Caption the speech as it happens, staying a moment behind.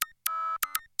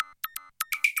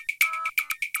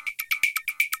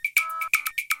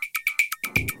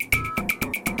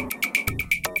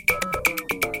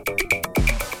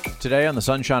Today on the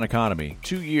Sunshine Economy,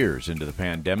 2 years into the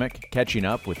pandemic, catching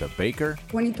up with a baker.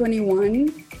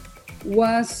 2021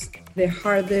 was the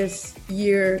hardest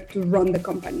year to run the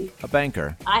company. A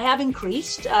banker. I have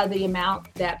increased the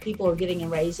amount that people are getting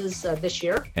in raises this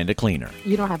year. And a cleaner.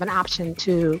 You don't have an option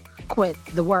to quit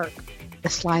the work.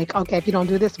 It's like, okay, if you don't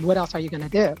do this, what else are you going to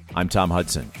do? I'm Tom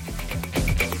Hudson.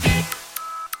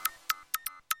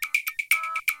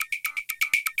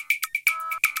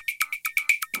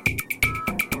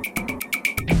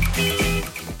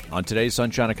 On today's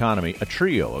Sunshine Economy, a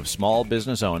trio of small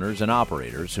business owners and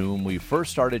operators whom we first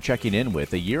started checking in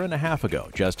with a year and a half ago,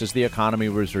 just as the economy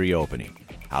was reopening.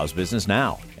 How's business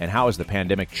now? And how has the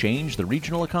pandemic changed the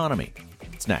regional economy?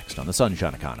 It's next on the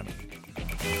Sunshine Economy.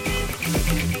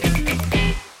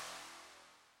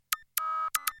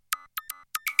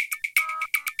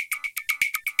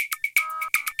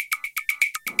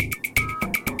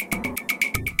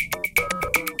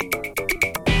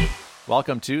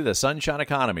 Welcome to the Sunshine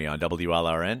Economy on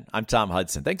WLRN. I'm Tom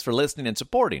Hudson. Thanks for listening and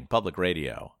supporting public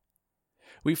radio.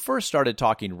 We first started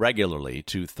talking regularly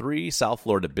to 3 South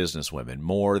Florida businesswomen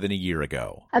more than a year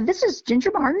ago. This is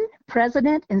Ginger Martin,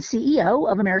 President and CEO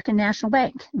of American National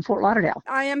Bank in Fort Lauderdale.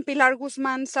 I am Pilar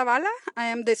Guzman Zavala. I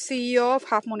am the CEO of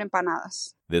Half Moon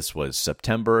Empanadas. This was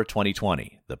September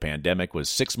 2020. The pandemic was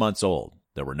 6 months old.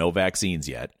 There were no vaccines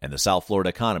yet, and the South Florida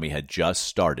economy had just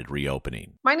started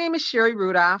reopening. My name is Sherry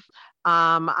Rudolph.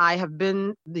 I have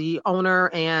been the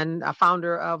owner and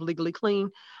founder of Legally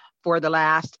Clean for the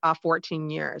last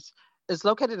 14 years. It's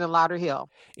located in Lauderhill.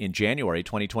 In January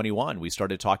 2021, we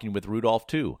started talking with Rudolph,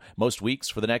 too. Most weeks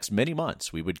for the next many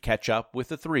months, we would catch up with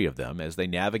the 3 of them as they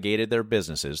navigated their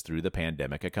businesses through the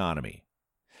pandemic economy.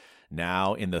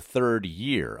 Now, in the 3rd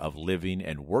year of living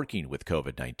and working with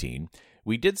COVID-19,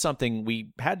 we did something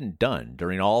we hadn't done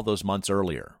during all those months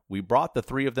earlier. We brought the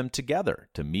 3 of them together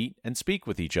to meet and speak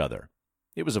with each other.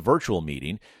 It was a virtual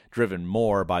meeting, driven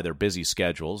more by their busy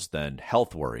schedules than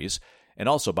health worries, and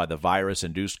also by the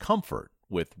virus-induced comfort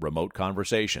with remote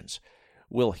conversations.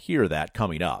 We'll hear that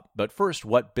coming up. But first,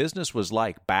 what business was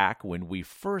like back when we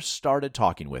first started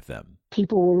talking with them.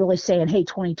 People were really saying, hey,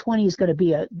 2020 is going to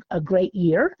be a great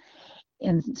year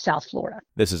in South Florida.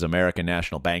 This is American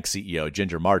National Bank CEO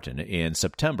Ginger Martin in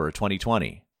September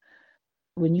 2020.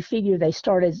 When you figure they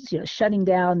started shutting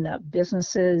down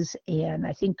businesses, and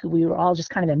I think we were all just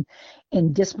kind of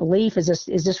in disbelief. Is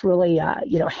this really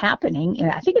happening?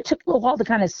 And I think it took a little while to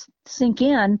kind of sink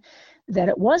in that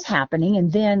it was happening.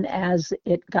 And then as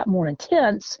it got more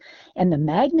intense and the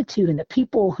magnitude and the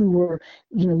people who were,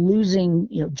 losing,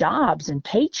 jobs and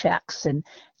paychecks and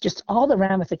just all the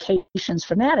ramifications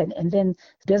from that. And then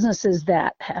businesses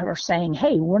that are saying,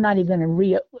 hey, we're not even going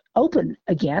to reopen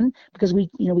again because we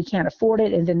can't afford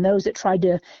it. And then those that tried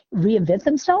to reinvent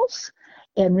themselves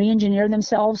and re-engineer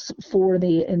themselves for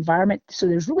the environment. So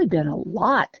there's really been a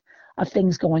lot of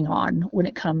things going on when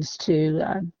it comes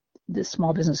to the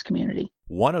small business community.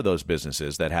 One of those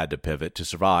businesses that had to pivot to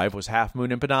survive was Half Moon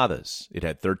Empanadas. It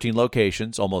had 13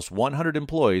 locations, almost 100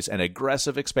 employees, and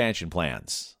aggressive expansion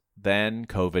plans. Then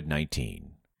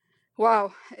COVID-19.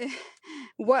 Wow.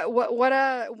 What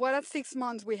a 6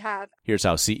 months we had. Here's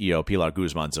how CEO Pilar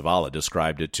Guzman Zavala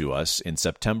described it to us in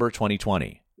September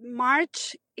 2020.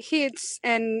 March hits,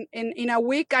 and in a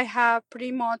week I have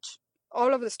pretty much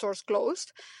all of the stores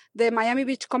closed. The Miami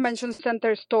Beach Convention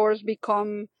Center stores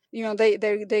become,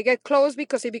 they get closed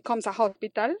because it becomes a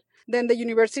hospital. Then the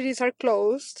universities are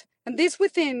closed. And this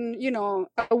within,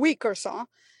 a week or so.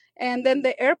 And then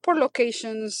the airport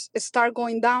locations start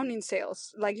going down in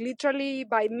sales. Like literally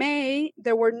by May,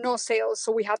 there were no sales.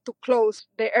 So we had to close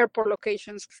the airport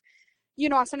locations.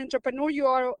 As an entrepreneur, you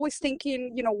are always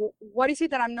thinking, what is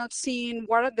it that I'm not seeing?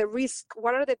 What are the risks?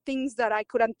 What are the things that I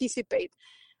could anticipate?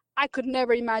 I could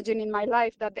never imagine in my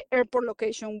life that the airport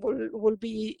location will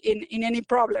be in any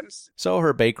problems. So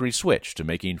her bakery switched to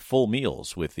making full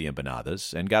meals with the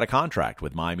empanadas and got a contract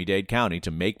with Miami-Dade County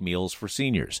to make meals for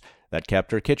seniors. That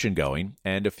kept her kitchen going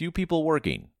and a few people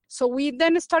working. So we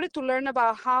then started to learn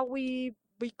about how we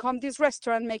become this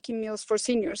restaurant making meals for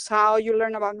seniors, how you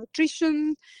learn about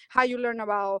nutrition, how you learn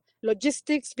about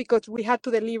logistics, because we had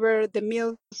to deliver the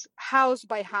meals house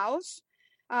by house.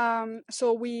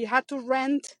 So we had to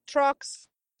rent trucks.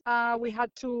 We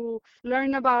had to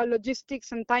learn about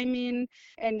logistics and timing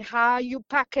and how you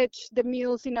package the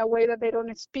meals in a way that they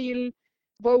don't spill.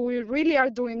 But we really are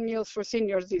doing meals for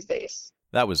seniors these days.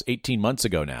 That was 18 months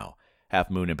ago now. Half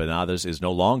Moon Empanadas is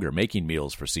no longer making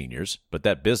meals for seniors, but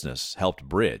that business helped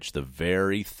bridge the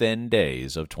very thin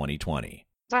days of 2020.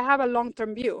 I have a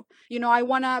long-term view. I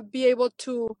want to be able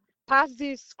to pass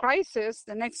this crisis,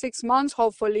 the next 6 months,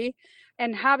 hopefully,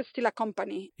 and have still a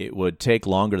company. It would take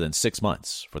longer than 6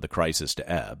 months for the crisis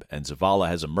to ebb, and Zavala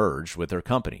has emerged with her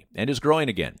company and is growing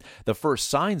again. The first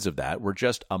signs of that were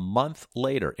just a month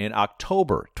later, in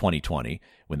October 2020,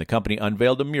 when the company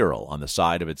unveiled a mural on the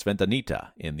side of its Ventanita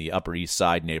in the Upper East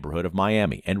Side neighborhood of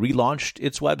Miami and relaunched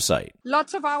its website.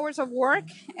 Lots of hours of work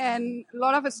and a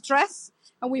lot of stress,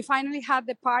 and we finally had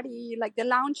the party, like the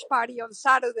launch party on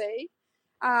Saturday,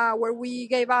 where we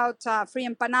gave out free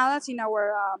empanadas in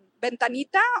our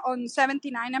Ventanita on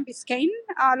 79 and Biscayne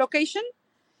location.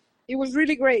 It was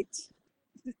really great.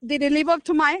 Did it live up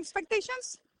to my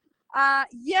expectations?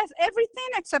 Yes, everything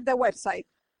except the website.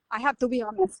 I have to be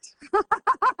honest.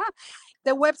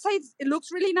 The website, it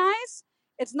looks really nice.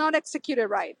 It's not executed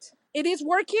right. It is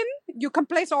working. You can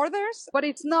place orders, but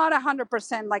it's not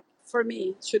 100% like for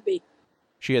me it should be.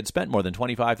 She had spent more than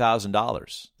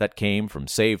 $25,000. That came from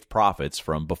saved profits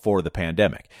from before the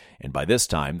pandemic, and by this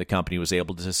time, the company was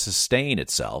able to sustain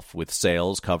itself with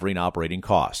sales covering operating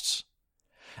costs.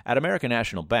 At American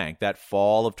National Bank that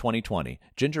fall of 2020,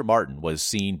 Ginger Martin was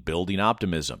seen building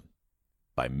optimism.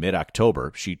 By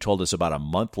mid-October, she told us about a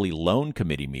monthly loan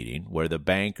committee meeting where the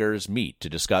bankers meet to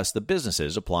discuss the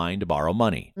businesses applying to borrow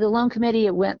money. The loan committee,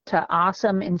 it went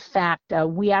awesome. In fact,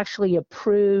 we actually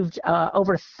approved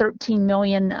over $13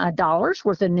 million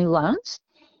worth of new loans.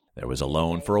 There was a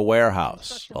loan for a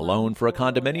warehouse, a loan for a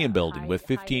condominium building with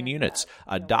 15 units.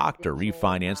 A doctor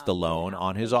refinanced the loan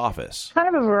on his office.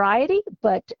 Kind of a variety,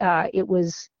 but it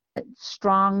was a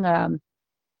strong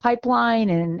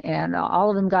pipeline, and all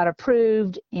of them got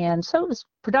approved, and so it was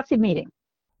a productive meeting.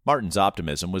 Martin's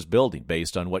optimism was building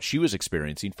based on what she was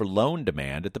experiencing for loan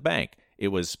demand at the bank. It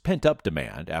was pent-up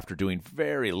demand after doing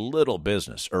very little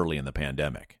business early in the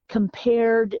pandemic.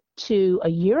 Compared to a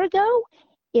year ago,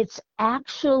 it's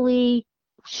actually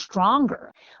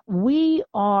stronger. We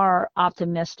are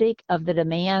optimistic of the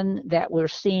demand that we're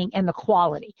seeing and the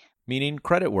quality. Meaning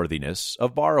creditworthiness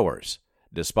of borrowers.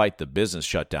 Despite the business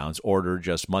shutdowns ordered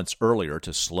just months earlier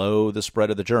to slow the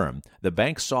spread of the germ, the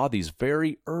bank saw these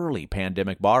very early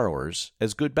pandemic borrowers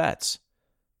as good bets.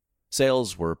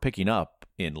 Sales were picking up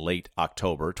in late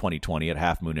October 2020 at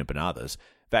Half Moon Empanadas.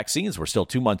 Vaccines were still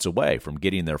 2 months away from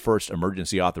getting their first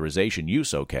emergency authorization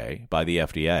use okay by the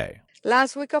FDA.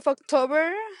 Last week of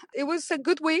October, it was a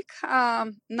good week.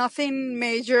 Nothing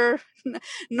major,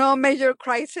 no major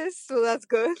crisis, so that's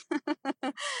good.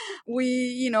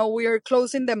 We are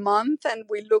closing the month, and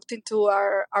we looked into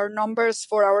our numbers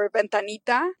for our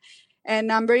Ventanita,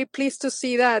 and I'm very pleased to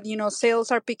see that, sales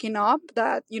are picking up,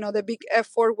 that, the big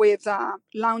effort with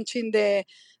launching the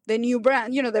new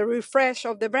brand, the refresh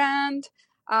of the brand,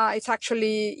 it's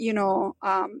actually,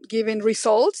 giving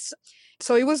results.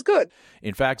 So it was good.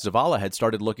 In fact, Zavala had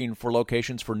started looking for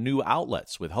locations for new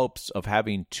outlets with hopes of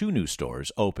having 2 new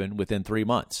stores open within 3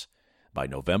 months. By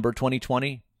November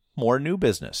 2020, more new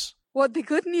business. Well, the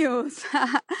good news,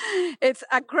 it's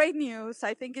a great news.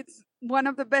 I think it's one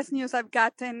of the best news I've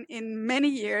gotten in many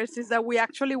years is that we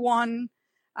actually won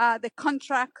the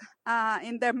contract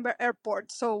in Denver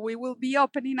Airport. So we will be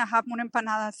opening a Half Moon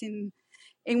Empanadas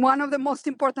in one of the most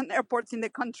important airports in the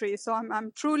country. So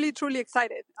I'm truly, truly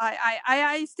excited.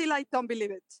 I still don't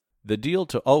believe it. The deal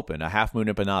to open a Half Moon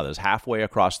Empanadas halfway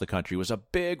across the country was a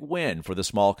big win for the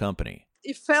small company.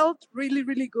 It felt really,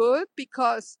 really good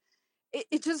because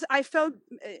it just, I felt,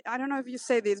 I don't know if you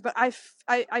say this, but I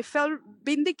felt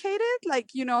vindicated.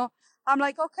 Like, I'm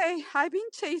like, okay, I've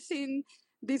been chasing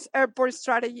this airport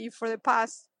strategy for the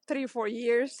past 3-4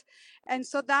 years. And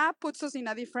so that puts us in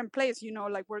a different place,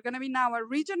 like we're going to be now a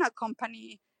regional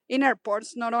company in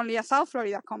airports, not only a South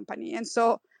Florida company. And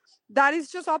so that is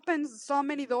just opens so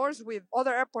many doors with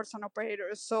other airports and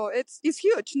operators. So it's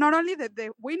huge. Not only that they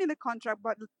winning the contract,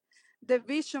 but the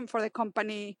vision for the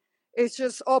company is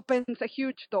just opens a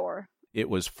huge door. It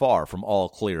was far from all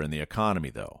clear in the economy,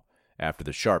 though. After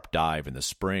the sharp dive in the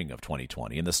spring of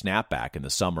 2020 and the snapback in the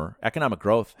summer, economic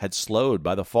growth had slowed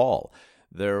by the fall.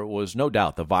 There was no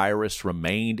doubt the virus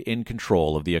remained in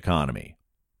control of the economy.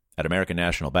 At American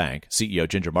National Bank, CEO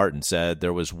Ginger Martin said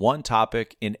there was one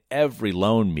topic in every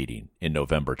loan meeting in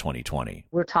November 2020.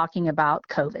 We're talking about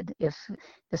COVID, if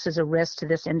this is a risk to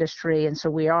this industry. And so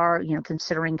we are,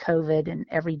 considering COVID in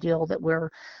every deal that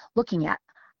we're looking at.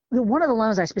 One of the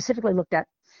loans I specifically looked at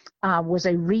was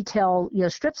a retail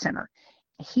strip center.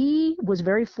 He was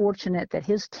very fortunate that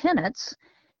his tenants,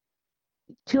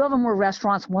 2 of them were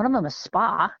restaurants, one of them a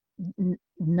spa.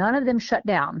 None of them shut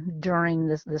down during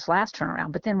this last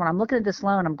turnaround. But then when I'm looking at this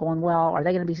loan, I'm going, well, are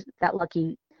they going to be that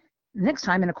lucky next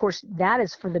time? And of course, that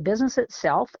is for the business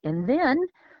itself. And then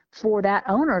for that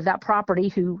owner of that property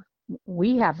who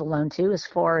we have the loan to, as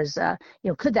far as,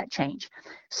 could that change?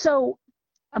 So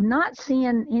I'm not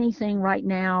seeing anything right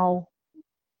now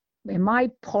in my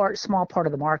small part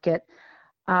of the market,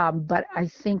 but I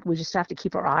think we just have to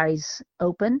keep our eyes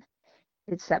open.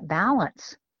 It's that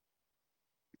balance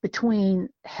between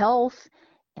health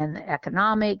and the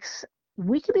economics.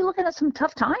 We could be looking at some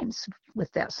tough times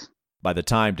with this. By the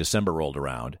time December rolled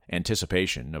around,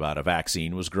 anticipation about a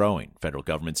vaccine was growing. Federal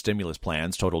government stimulus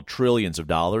plans totaled trillions of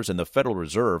dollars, and the Federal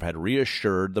Reserve had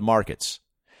reassured the markets.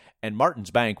 And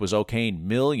Martin's bank was okaying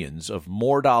millions of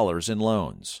more dollars in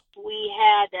loans. We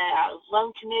had a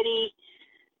loan committee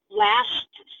last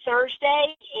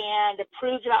Thursday and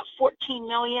approved about $14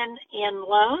 million in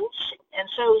loans, and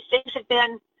so things have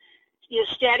been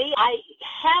steady. I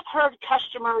have heard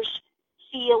customers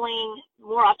feeling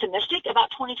more optimistic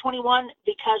about 2021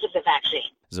 because of the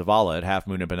vaccine. Zavala at Half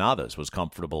Moon Empanadas was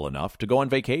comfortable enough to go on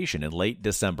vacation in late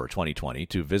December 2020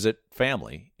 to visit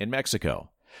family in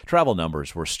Mexico. Travel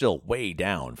numbers were still way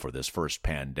down for this first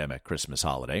pandemic Christmas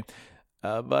holiday,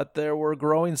 but there were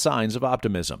growing signs of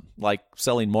optimism, like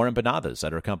selling more empanadas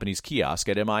at her company's kiosk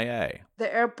at MIA.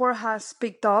 The airport has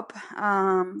picked up,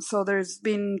 so there's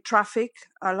been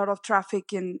a lot of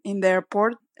traffic in the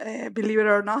airport, believe it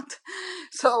or not.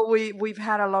 So we've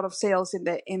had a lot of sales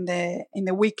in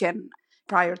the weekend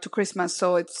prior to Christmas,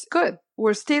 so it's good.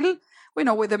 We're still,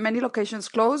 with the many locations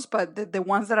closed, but the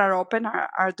ones that are open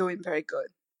are doing very good.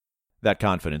 That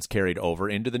confidence carried over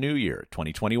into the new year,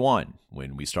 2021,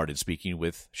 when we started speaking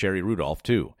with Sherry Rudolph,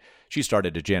 too. She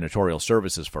started a janitorial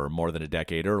services firm more than a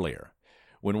decade earlier.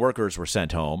 When workers were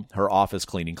sent home, her office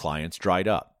cleaning clients dried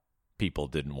up. People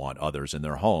didn't want others in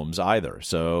their homes either,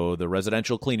 so the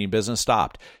residential cleaning business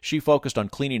stopped. She focused on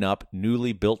cleaning up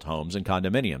newly built homes and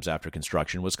condominiums after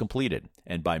construction was completed.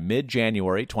 And by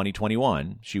mid-January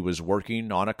 2021, she was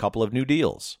working on a couple of new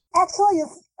deals. Actually,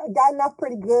 it's gotten off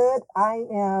pretty good. I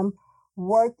am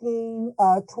working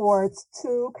towards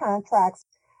 2 contracts.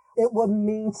 It will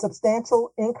mean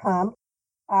substantial income.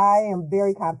 I am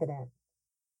very confident.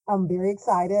 I'm very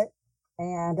excited,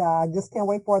 and just can't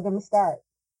wait for them to start.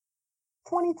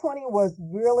 2020 was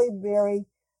really very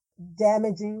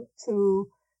damaging to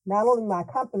not only my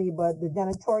company, but the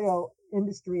janitorial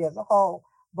industry as a whole.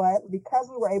 But because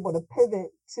we were able to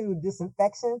pivot to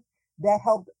disinfection, that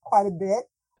helped quite a bit.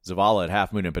 Zavala at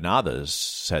Half Moon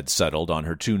Empanadas had settled on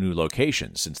her 2 new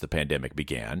locations since the pandemic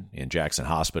began, in Jackson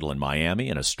Hospital in Miami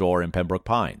and a store in Pembroke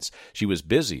Pines. She was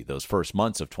busy those first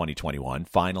months of 2021,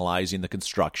 finalizing the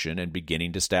construction and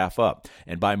beginning to staff up.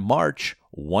 And by March,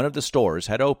 one of the stores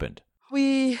had opened.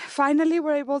 We finally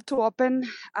were able to open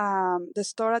the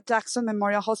store at Jackson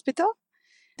Memorial Hospital.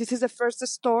 This is the first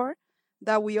store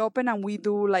that we open, and we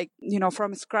do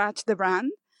from scratch the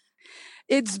brand.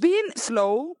 It's been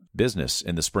slow. Business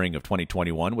in the spring of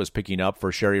 2021 was picking up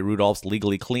for Sherry Rudolph's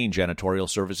Legally Clean janitorial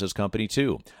services company,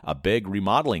 too. A big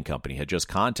remodeling company had just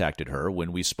contacted her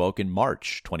when we spoke in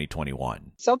March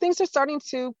 2021. So things are starting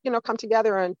to, come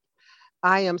together, and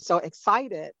I am so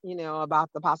excited, about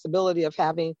the possibility of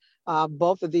having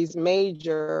both of these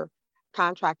major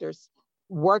contractors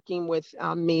working with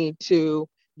me to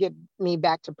get me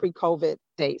back to pre-COVID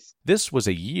days. This was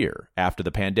a year after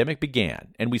the pandemic began,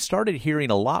 and we started hearing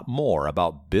a lot more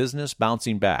about business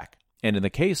bouncing back. And in the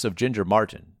case of Ginger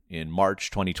Martin, in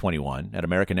March 2021 at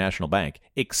American National Bank,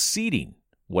 exceeding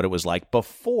what it was like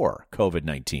before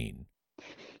COVID-19.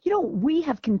 We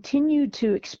have continued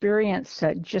to experience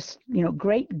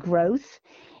great growth.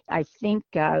 I think,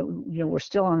 we're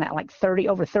still on that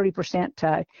over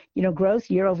 30%,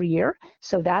 growth year over year.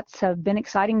 So that's been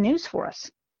exciting news for us.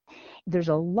 There's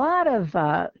a lot of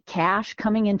cash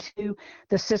coming into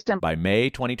the system. By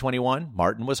May 2021,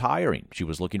 Martin was hiring. She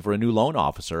was looking for a new loan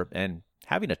officer and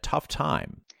having a tough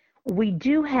time. We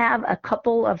do have a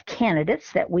couple of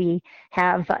candidates that we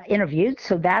have interviewed,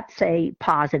 so that's a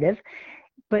positive.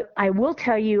 But I will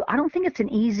tell you, I don't think it's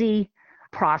an easy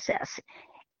process.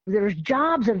 There's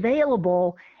jobs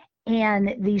available,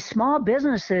 and these small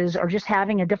businesses are just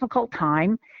having a difficult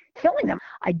time filling them.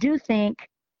 I do think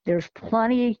there's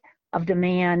plenty of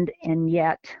demand and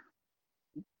yet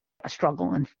a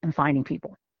struggle in finding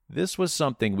people. This was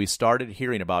something we started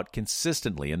hearing about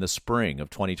consistently in the spring of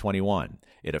 2021.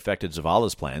 It affected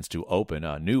Zavala's plans to open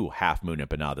a new Half Moon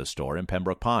Empanada store in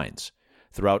Pembroke Pines.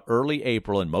 Throughout early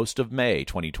April and most of May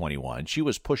 2021, she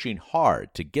was pushing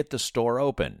hard to get the store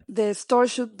open. The store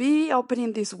should be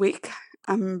opening this week.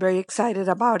 I'm very excited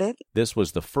about it. This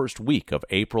was the first week of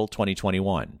April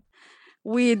 2021.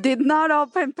 We did not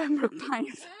open Pembroke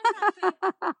Pines.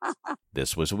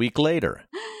 This was a week later.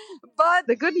 But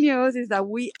the good news is that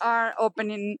we are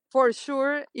opening for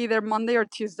sure either Monday or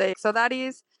Tuesday. So that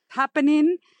is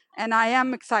happening, and I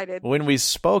am excited. When we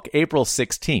spoke April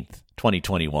 16th,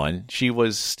 2021, she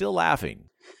was still laughing.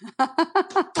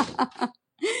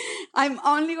 I'm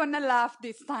only going to laugh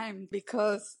this time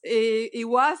because it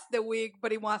was the week,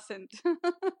 but it wasn't.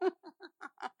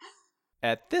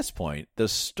 At this point, the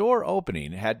store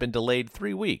opening had been delayed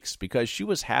 3 weeks because she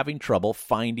was having trouble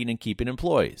finding and keeping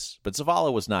employees. But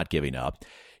Zavala was not giving up.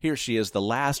 Here she is the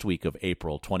last week of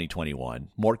April 2021,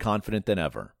 more confident than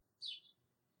ever.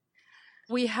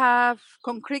 We have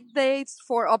concrete dates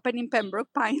for opening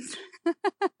Pembroke Pines.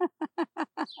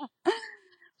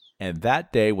 And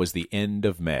that day was the end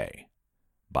of May.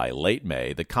 By late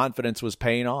May, the confidence was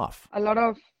paying off. A lot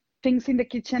of things in the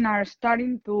kitchen are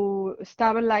starting to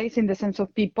stabilize in the sense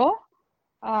of people.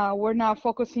 We're now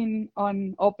focusing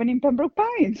on opening Pembroke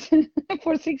Pines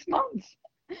for 6 months.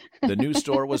 The new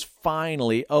store was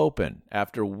finally open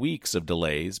after weeks of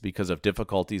delays because of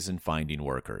difficulties in finding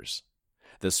workers.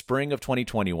 The spring of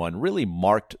 2021 really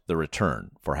marked the return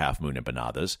for Half Moon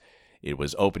Empanadas. It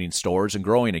was opening stores and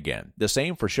growing again. The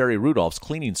same for Sherry Rudolph's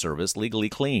cleaning service, Legally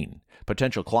Clean.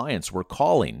 Potential clients were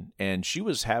calling, and she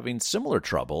was having similar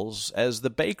troubles as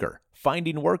the baker,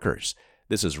 finding workers.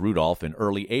 This is Rudolph in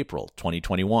early April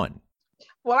 2021.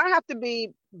 Well, I have to be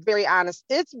very honest.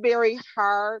 It's very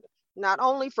hard, not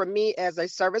only for me as a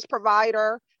service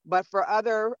provider, but for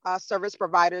other service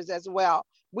providers as well.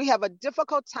 We have a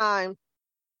difficult time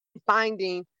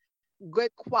finding good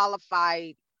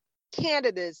qualified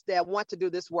candidates that want to do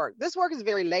this work. This work is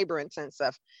very labor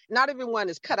intensive. Not everyone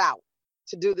is cut out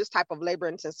to do this type of labor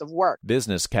intensive work.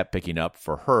 Business kept picking up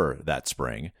for her that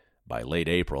spring. By late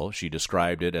April, she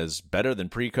described it as better than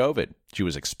pre-COVID. She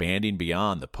was expanding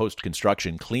beyond the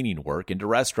post-construction cleaning work into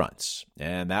restaurants,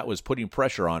 and that was putting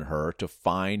pressure on her to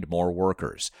find more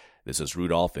workers. This is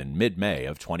Rudolph in mid-May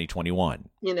of 2021.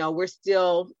 We're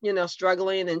still,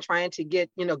 struggling and trying to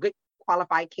get, good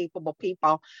qualified, capable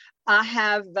people. I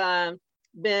have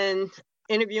been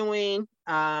interviewing.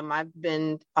 I've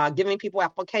been giving people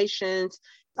applications.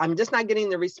 I'm just not getting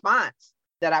the response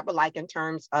that I would like in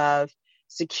terms of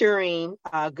securing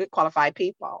good qualified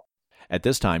people. At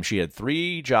this time, she had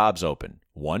 3 jobs open,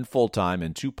 1 full-time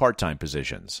and 2 part-time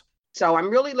positions. So I'm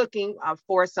really looking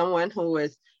for someone who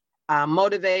is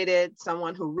motivated,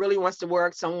 someone who really wants to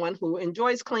work, someone who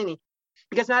enjoys cleaning,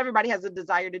 because not everybody has a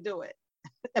desire to do it.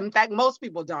 In fact, most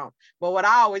people don't. But what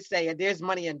I always say, there's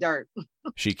money in dirt.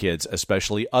 She kids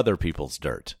especially other people's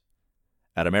dirt.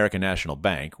 At American National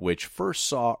Bank, which first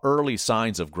saw early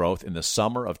signs of growth in the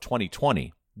summer of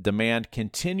 2020, demand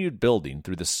continued building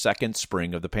through the second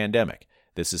spring of the pandemic.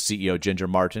 This is CEO Ginger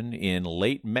Martin in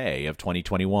late May of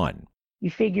 2021. You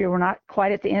figure we're not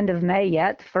quite at the end of May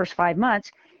yet, the first 5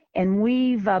 months, and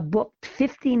we've booked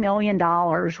 $50 million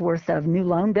worth of new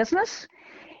loan business.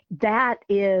 That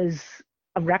is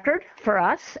a record for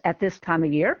us at this time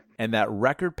of year. And that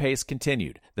record pace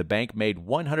continued. The bank made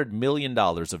 $100 million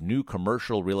of new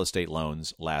commercial real estate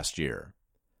loans last year.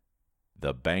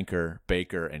 The banker,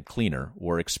 baker, and cleaner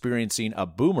were experiencing a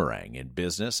boomerang in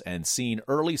business and seeing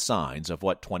early signs of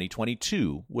what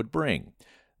 2022 would bring.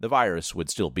 The virus would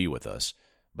still be with us,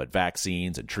 but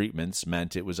vaccines and treatments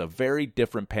meant it was a very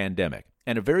different pandemic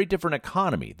and a very different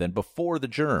economy than before the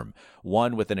germ,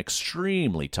 one with an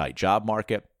extremely tight job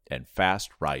market and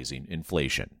fast-rising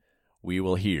inflation. We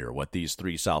will hear what these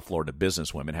 3 South Florida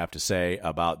businesswomen have to say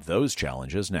about those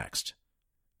challenges next.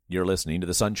 You're listening to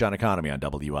The Sunshine Economy on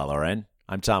WLRN.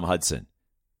 I'm Tom Hudson.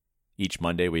 Each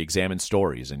Monday, we examine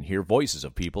stories and hear voices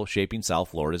of people shaping South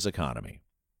Florida's economy.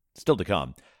 Still to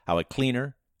come, how a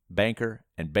cleaner, banker,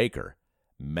 and baker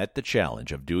met the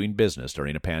challenge of doing business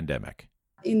during a pandemic.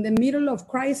 In the middle of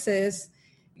crisis,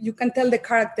 you can tell the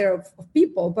character of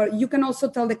people, but you can also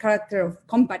tell the character of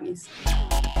companies.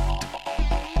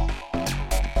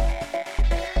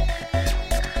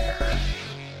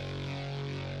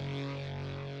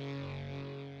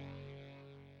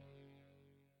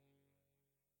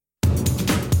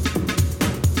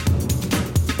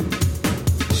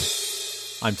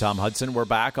 I'm Tom Hudson. We're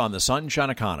back on the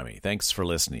Sunshine Economy. Thanks for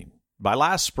listening. By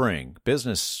last spring,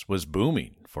 business was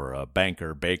booming for a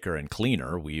banker, baker, and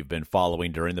cleaner we've been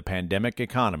following during the pandemic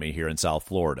economy here in South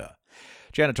Florida.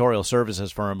 Janitorial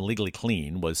services firm Legally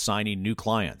Clean was signing new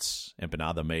clients.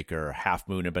 Empanada maker Half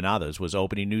Moon Empanadas was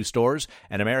opening new stores,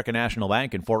 and American National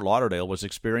Bank in Fort Lauderdale was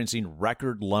experiencing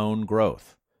record loan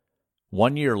growth.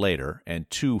 1 year later, and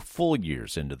 2 full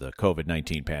years into the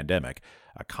COVID-19 pandemic,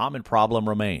 a common problem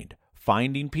remained: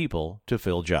 finding people to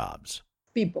fill jobs.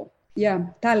 People.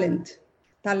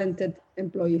 Talented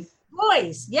employees.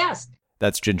 Boys, yes.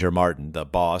 That's Ginger Martin, the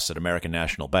boss at American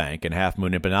National Bank, and Half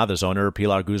Moon Empanadas owner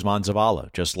Pilar Guzman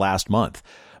Zavala, just last month.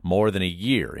 More than a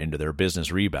year into their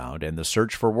business rebound, and the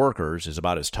search for workers is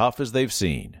about as tough as they've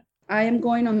seen. I am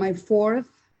going on my 4th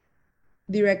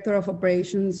director of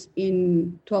operations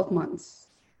in 12 months.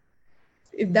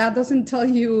 If that doesn't tell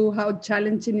you how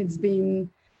challenging it's been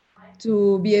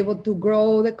to be able to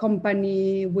grow the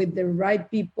company with the right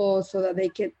people so that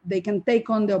they can take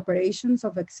on the operations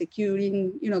of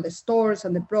executing, the stores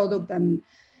and the product, and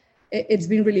it's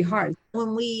been really hard.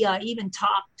 When we even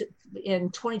talked in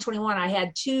 2021, I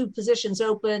had 2 positions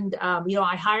opened.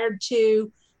 I hired 2.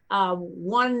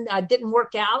 One didn't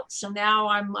work out, so now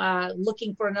I'm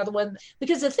looking for another one.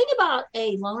 Because the thing about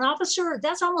a loan officer,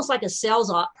 that's almost like a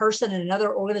sales person in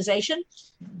another organization.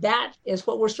 That is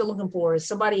what we're still looking for, is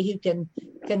somebody who can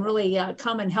really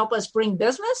come and help us bring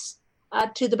business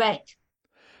to the bank.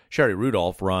 Sherry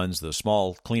Rudolph runs the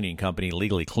small cleaning company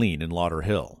Legally Clean in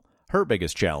Lauderhill. Her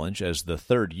biggest challenge as the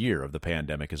 3rd year of the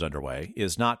pandemic is underway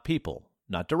is not people,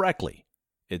 not directly.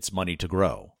 It's money to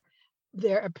grow.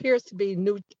 There appears to be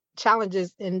new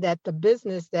challenges in that the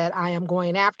business that I am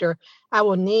going after, I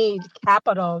will need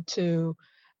capital to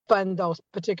fund those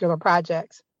particular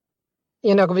projects.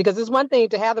 Because it's one thing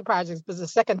to have the projects, but it's the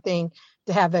second thing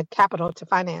to have the capital to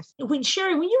finance.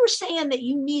 Sherry, when you were saying that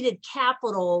you needed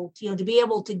capital, to be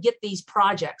able to get these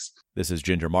projects. This is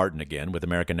Ginger Martin again with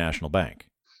American National Bank.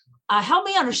 Help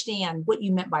me understand what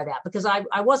you meant by that, because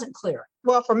I wasn't clear.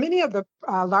 Well, for many of the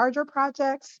larger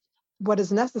projects, what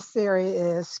is necessary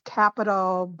is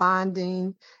capital,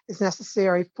 bonding is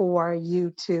necessary for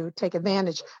you to take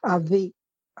advantage of the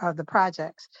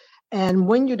projects. And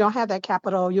when you don't have that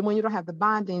capital, when you don't have the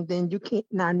bonding, then you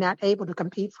are not able to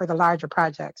compete for the larger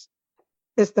projects.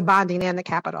 It's the bonding and the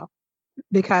capital,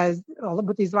 because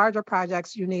with these larger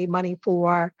projects, you need money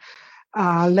for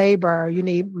labor, you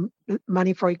need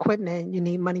money for equipment, you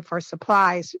need money for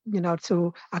supplies,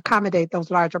 to accommodate those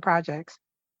larger projects.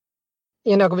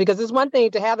 Because it's one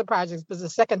thing to have the projects, but it's the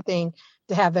second thing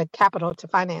to have the capital to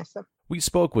finance them. We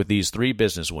spoke with these 3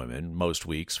 businesswomen most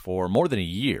weeks for more than a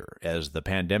year as the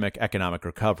pandemic economic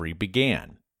recovery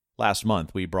began. Last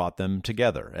month, we brought them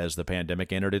together as the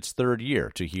pandemic entered its 3rd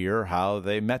year to hear how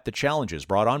they met the challenges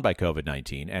brought on by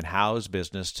COVID-19 and how's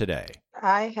business today.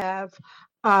 I have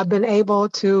been able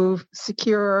to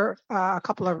secure a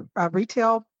couple of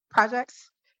retail projects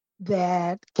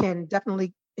that can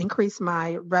definitely increase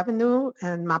my revenue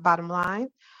and my bottom line.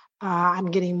 I'm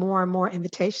getting more and more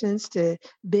invitations to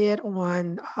bid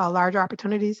on larger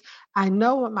opportunities. I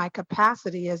know what my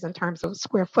capacity is in terms of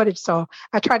square footage, so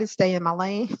I try to stay in my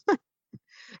lane.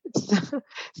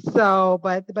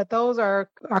 But those are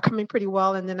coming pretty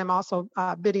well. And then I'm also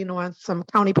bidding on some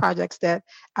county projects that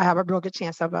I have a real good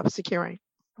chance of securing.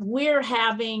 We're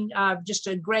having just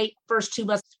a great first 2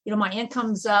 months. My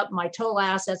income's up, my total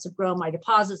assets have grown, my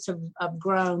deposits have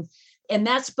grown. And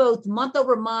that's both month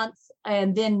over month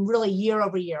and then really year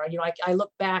over year. I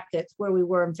look back at where we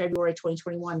were in February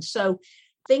 2021. So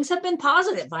things have been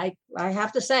positive. I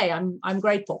have to say, I'm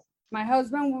grateful. My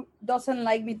husband doesn't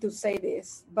like me to say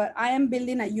this, but I am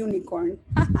building a unicorn.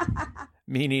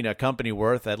 Meaning a company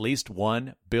worth at least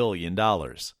 $1 billion.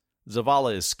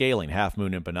 Zavala is scaling Half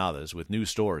Moon Empanadas with new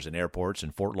stores in airports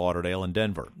in Fort Lauderdale and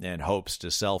Denver and hopes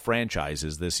to sell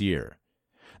franchises this year.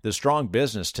 The strong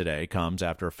business today comes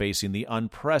after facing the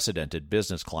unprecedented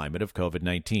business climate of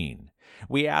COVID-19.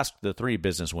 We asked the 3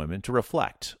 businesswomen to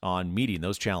reflect on meeting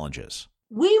those challenges.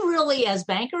 We really, as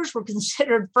bankers, were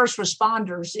considered first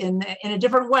responders in a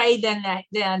different way than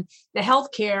the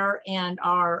healthcare and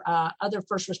our other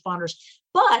first responders.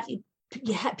 But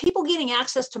people getting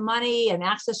access to money and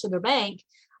access to their bank,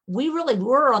 we really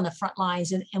were on the front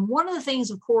lines. And one of the things,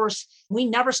 of course, we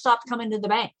never stopped coming to the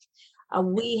bank.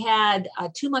 We had a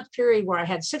 2-month period where I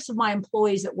had 6 of my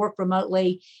employees that work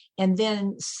remotely. And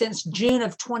then since June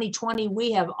of 2020,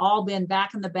 we have all been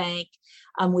back in the bank.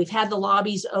 We've had the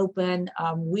lobbies open.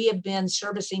 We have been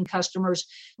servicing customers.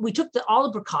 We took all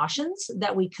the precautions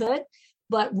that we could,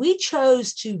 but we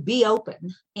chose to be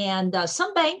open. And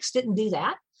some banks didn't do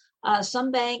that.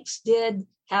 Some banks did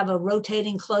have a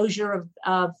rotating closure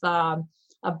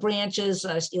of branches.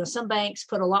 Some banks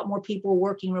put a lot more people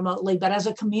working remotely. But as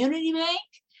a community bank,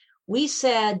 we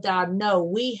said, no,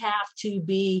 we have to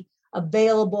be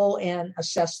available and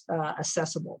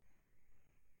accessible.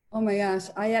 Oh my gosh,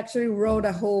 I actually wrote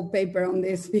a whole paper on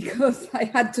this because I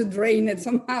had to drain it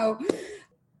somehow.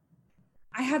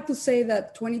 I have to say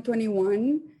that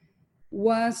 2021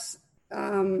 was,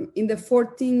 in the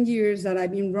 14 years that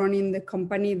I've been running the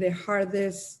company, the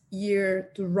hardest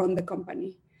year to run the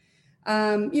company.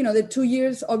 The 2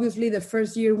 years, obviously the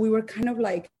first year we were kind of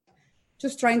like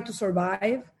just trying to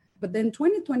survive. But then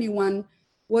 2021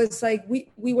 was like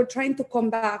we were trying to come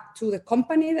back to the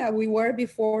company that we were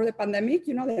before the pandemic,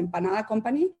 the empanada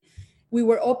company. we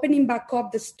were opening back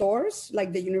up the stores,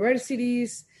 like the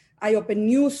universities. I opened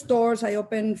new stores. I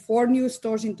opened 4 new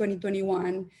stores in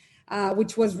 2021,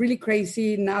 which was really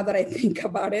crazy now that I think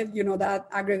about it. That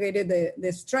aggravated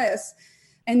the stress.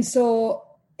 And so,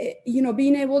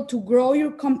 being able to grow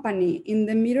your company in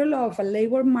the middle of a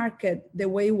labor market the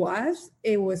way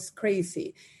it was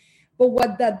crazy. But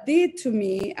what that did to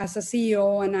me as a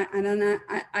CEO, and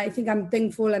I think I'm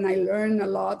thankful and I learned a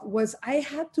lot, was I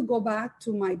had to go back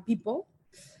to my people.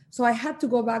 So I had to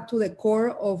go back to the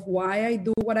core of why I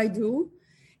do what I do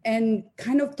and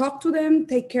kind of talk to them,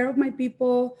 take care of my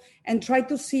people, and try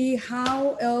to see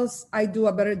how else I do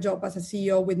a better job as a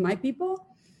CEO with my people.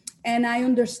 And I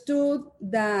understood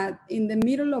that in the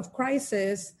middle of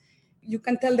crisis, you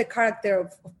can tell the character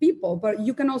of people, but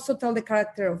you can also tell the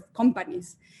character of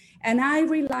companies. And I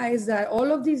realized that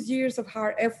all of these years of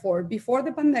hard effort before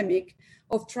the pandemic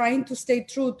of trying to stay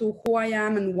true to who I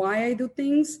am and why I do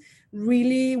things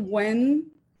really went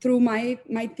through my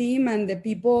team, and the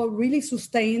people really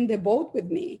sustained the boat with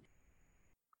me.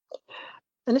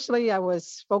 Initially, I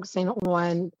was focusing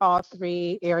on all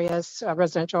 3 areas,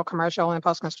 residential, commercial, and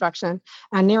post-construction.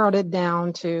 I narrowed it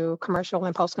down to commercial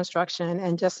and post-construction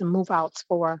and just move-outs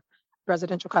for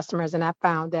residential customers. And I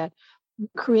found that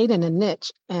creating a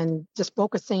niche and just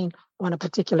focusing on a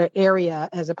particular area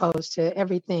as opposed to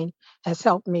everything has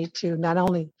helped me to not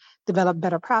only develop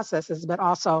better processes, but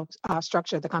also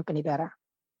structure the company better.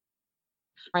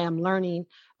 I am learning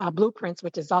blueprints,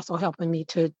 which is also helping me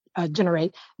to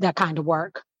generate that kind of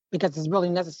work, because it's really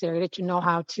necessary that you know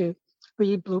how to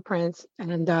read blueprints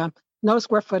and know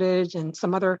square footage and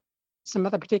some other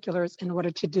particulars in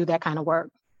order to do that kind of work.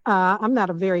 I'm not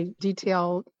a very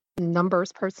detailed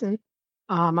numbers person.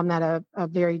 I'm not a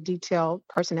very detailed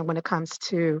person when it comes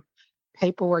to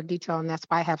paperwork detail, and that's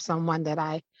why I have someone that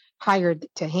I hired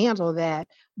to handle that.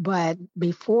 But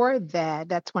before that,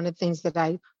 that's one of the things that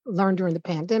I learned during the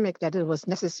pandemic, that it was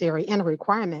necessary and a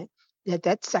requirement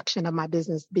that section of my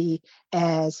business be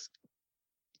as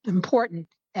important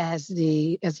as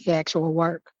the actual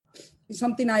work.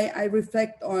 Something I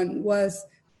reflect on was,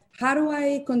 how do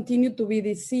I continue to be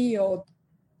the CEO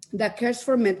that cares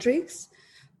for metrics,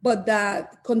 but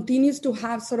that continues to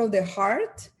have sort of the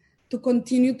heart to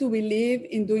continue to believe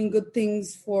in doing good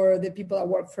things for the people that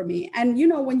work for me. And,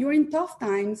 when you're in tough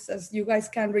times, as you guys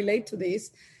can relate to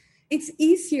this, it's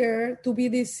easier to be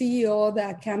the CEO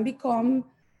that can become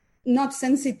not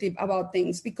sensitive about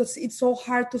things, because it's so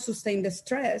hard to sustain the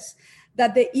stress,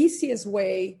 that the easiest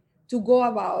way to go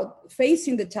about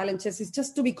facing the challenges is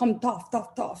just to become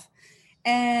tough.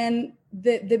 And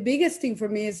the biggest thing for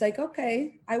me is like,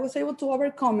 okay, I was able to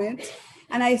overcome it,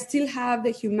 and I still have the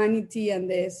humanity and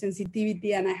the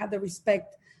sensitivity, and I have the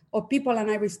respect of people, and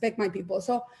I respect my people.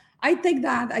 So I take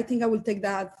that. I think I will take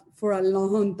that for a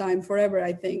long time, forever,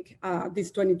 I think, this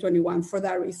 2021, for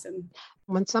that reason.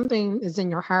 When something is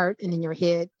in your heart and in your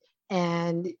head,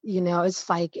 and, it's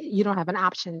like you don't have an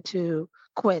option to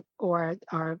quit or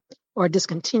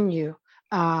discontinue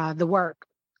the work.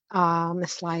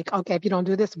 It's like, okay, if you don't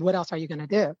do this, what else are you going to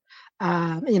do?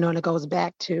 And it goes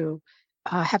back to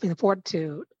having the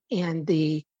fortitude and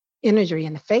the energy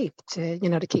and the faith to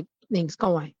keep things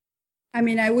going. I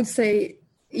mean, I would say,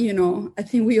 I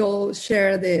think we all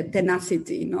share the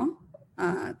tenacity,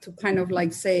 to kind of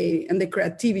like say, and the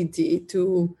creativity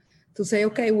to say,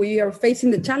 okay, we are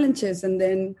facing the challenges, and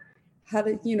then how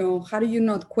do you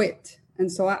not quit?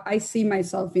 And so I see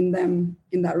myself in them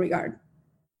in that regard.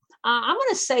 I'm going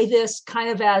to say this kind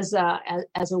of as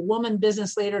a woman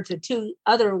business leader to 2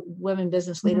 other women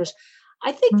business leaders.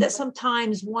 I think that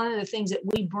sometimes one of the things that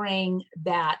we bring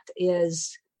that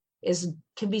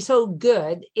can be so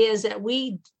good is that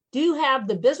we do have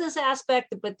the business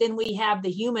aspect, but then we have the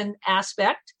human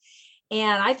aspect.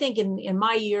 And I think in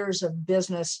my years of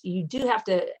business, you do have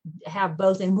to have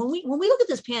both. And when we look at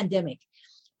this pandemic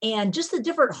and just the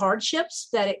different hardships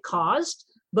that it caused,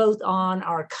 both on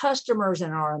our customers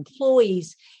and our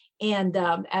employees, and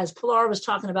as Pilar was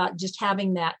talking about, just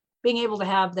having that, being able to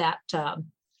have that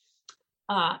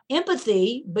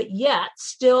empathy, but yet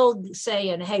still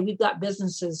saying, hey, we've got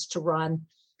businesses to run.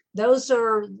 That's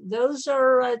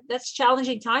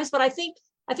challenging times, but I think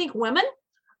women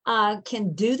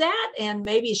can do that. And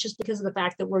maybe it's just because of the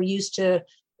fact that we're used to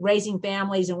raising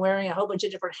families and wearing a whole bunch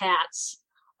of different hats.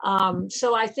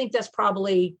 So I think that's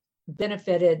probably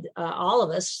benefited all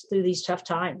of us through these tough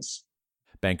times.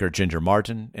 Banker Ginger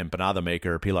Martin, empanada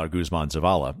maker Pilar Guzman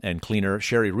Zavala, and cleaner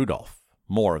Sherry Rudolph.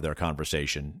 More of their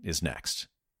conversation is next.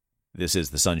 This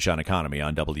is the Sunshine Economy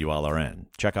on WLRN.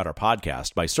 Check out our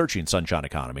podcast by searching Sunshine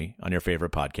Economy on your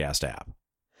favorite podcast app.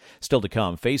 Still to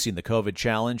come, facing the COVID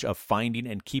challenge of finding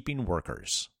and keeping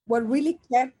workers. What really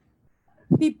kept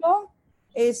people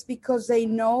is because they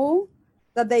know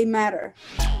that they matter.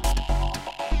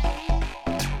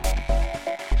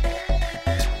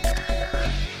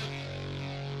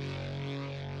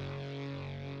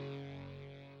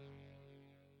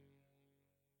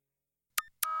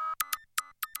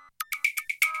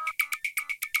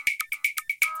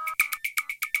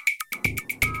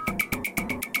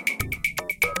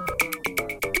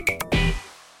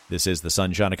 This is the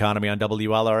Sunshine Economy on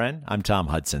WLRN. I'm Tom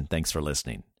Hudson. Thanks for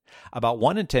listening. About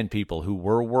 1 in 10 people who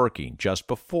were working just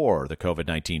before the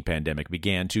COVID-19 pandemic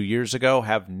began 2 years ago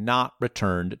have not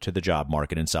returned to the job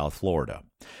market in South Florida.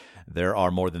 There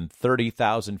are more than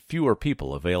 30,000 fewer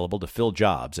people available to fill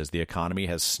jobs as the economy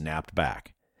has snapped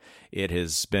back. It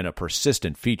has been a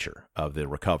persistent feature of the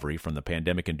recovery from the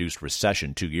pandemic-induced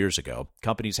recession 2 years ago,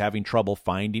 companies having trouble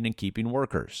finding and keeping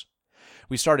workers.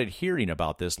 We started hearing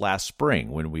about this last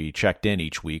spring when we checked in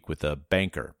each week with a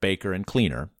banker, baker, and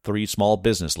cleaner, 3 small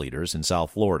business leaders in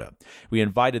South Florida. We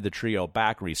invited the trio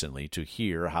back recently to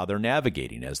hear how they're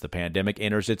navigating as the pandemic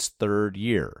enters its 3rd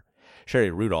year.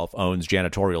 Sherry Rudolph owns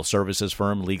janitorial services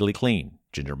firm Legally Clean.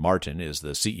 Ginger Martin is the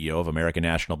CEO of American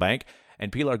National Bank,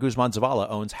 and Pilar Guzman Zavala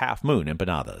owns Half Moon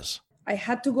Empanadas. I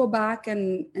had to go back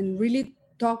and really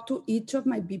talk to each of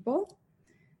my people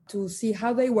to see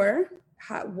how they were,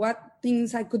 what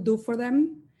things I could do for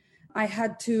them. I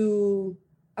had to,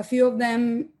 a few of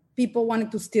them, people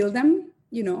wanted to steal them,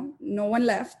 no one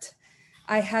left.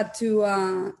 I had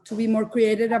to be more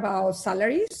creative about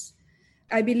salaries.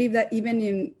 I believe that even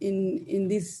in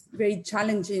this very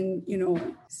challenging,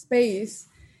 space,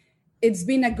 it's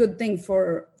been a good thing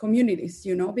for communities,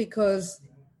 because,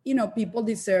 people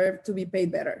deserve to be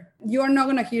paid better. You are not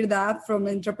going to hear that from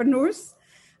entrepreneurs.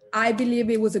 I believe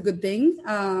it was a good thing.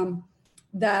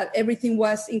 That everything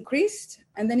was increased.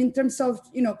 And then in terms of,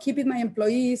 keeping my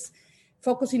employees,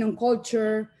 focusing on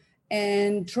culture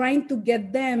and trying to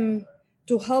get them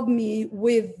to help me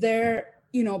with their,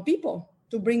 people,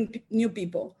 to bring new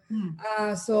people.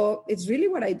 So it's really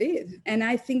what I did. And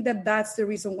I think that that's the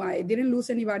reason why I didn't lose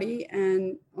anybody.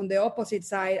 And on the opposite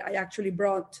side, I actually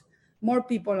brought more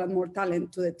people and more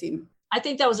talent to the team. I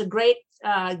think that was a great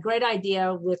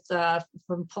idea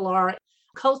from Pilar.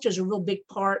 Culture is a real big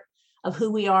part of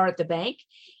who we are at the bank.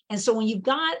 And so when you've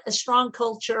got a strong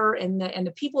culture and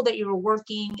the people that are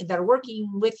working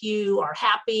with you are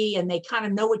happy and they kind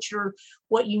of know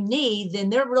what you need,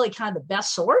 then they're really kind of the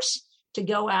best source to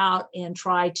go out and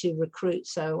try to recruit.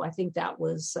 So I think that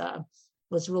was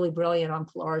really brilliant on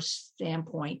Pilar's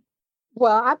standpoint.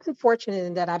 Well, I've been fortunate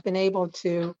in that I've been able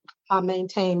to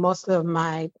maintain most of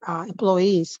my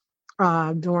employees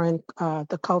during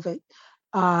the COVID.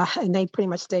 And they pretty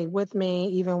much stayed with me.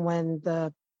 Even when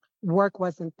the work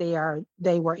wasn't there,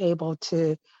 they were able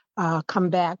to come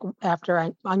back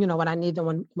after when I need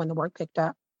them when the work picked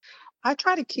up. I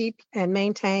try to keep and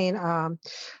maintain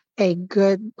a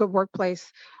good workplace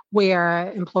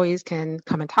where employees can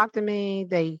come and talk to me.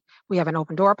 We have an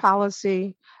open door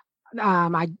policy.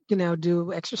 I,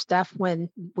 do extra stuff when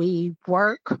we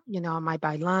work, I might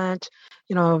buy lunch,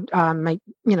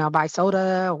 buy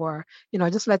soda or,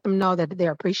 just let them know that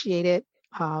they're appreciated.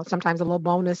 Sometimes a little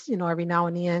bonus, every now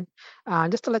and then,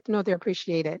 just to let them know they're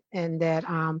appreciated and that,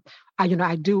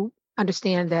 I do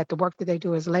understand that the work that they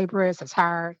do is laborious, it's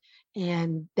hard,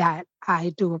 and that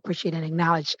I do appreciate and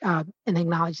acknowledge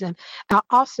them. Now,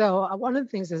 also, one of the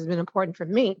things that's been important for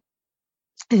me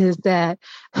is that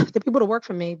the people that work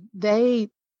for me, they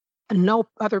know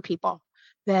other people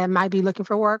that might be looking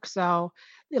for work. So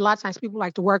a lot of times people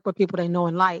like to work with people they know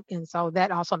and like. And so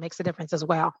that also makes a difference as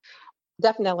well.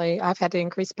 Definitely, I've had to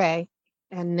increase pay.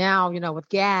 And now, with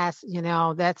gas,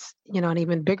 that's, an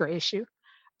even bigger issue.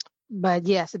 But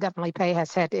yes, definitely pay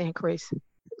has had to increase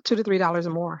 $2 to $3 or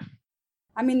more.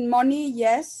 I mean, money,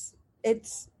 yes,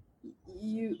 it's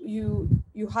you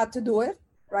had to do it,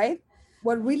 right?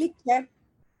 What really kept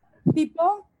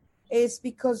people is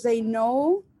because they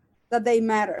know that they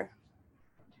matter.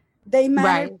 They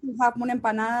matter to Half Moon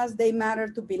Empanadas. They matter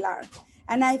to Pilar.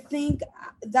 And I think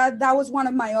that was one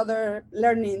of my other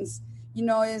learnings,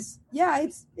 it's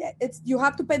you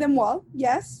have to pay them well,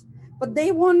 yes, but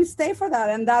they won't stay for that.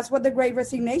 And that's what the Great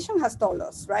Resignation has told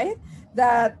us, right?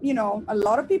 That, a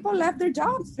lot of people left their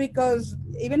jobs because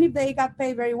even if they got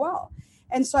paid very well.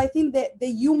 And so I think that the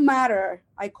you matter,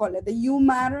 I call it, the you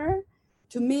matter,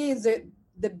 to me is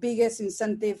the biggest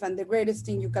incentive and the greatest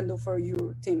thing you can do for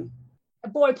your team.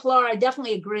 Boy, Pilar, I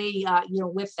definitely agree,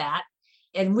 with that.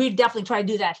 And we definitely try to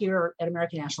do that here at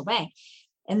American National Bank.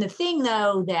 And the thing,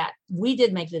 though, that we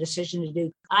did make the decision to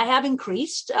do, I have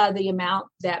increased the amount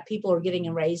that people are getting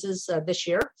in raises this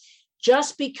year,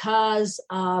 just because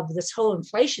of this whole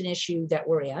inflation issue that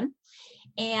we're in.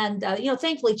 And,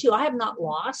 thankfully, too, I have not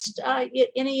lost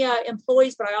any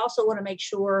employees, but I also want to make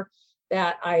sure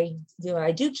that I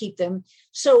do keep them.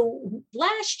 So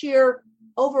last year,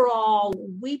 overall,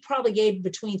 we probably gave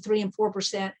between 3 and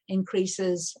 4%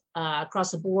 increases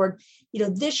across the board.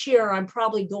 This year, I'm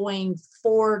probably going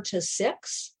 4 to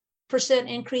 6%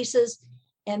 increases.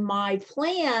 And my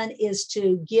plan is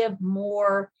to give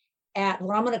more at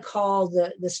what I'm going to call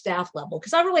the staff level,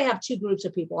 because I really have two groups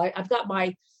of people. I've got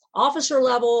my officer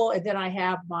level, and then I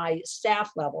have my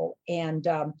staff level. And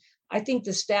I think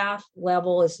the staff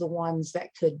level is the ones that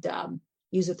could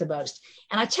use it the most.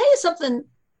 And I tell you something,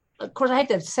 of course, I have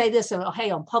to say this,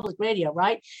 on public radio,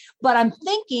 right? But I'm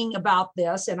thinking about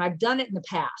this, and I've done it in the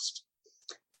past.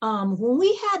 When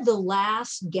we had the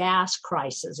last gas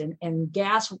crisis and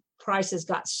gas prices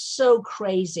got so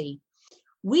crazy,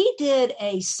 we did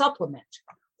a supplement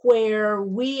where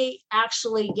we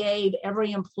actually gave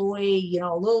every employee,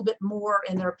 a little bit more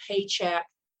in their paycheck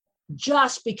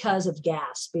just because of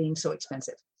gas being so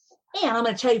expensive. And I'm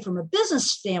going to tell you from a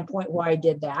business standpoint why I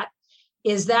did that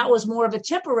is that was more of a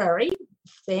temporary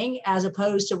thing as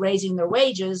opposed to raising their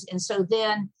wages. And so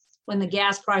then when the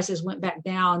gas prices went back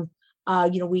down,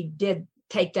 we did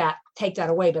take that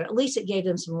away, but at least it gave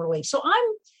them some relief. So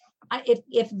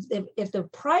if the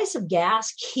price of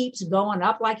gas keeps going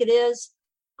up like it is,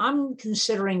 I'm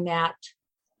considering that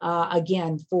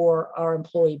again for our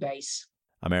employee base.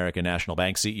 American National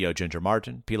Bank CEO Ginger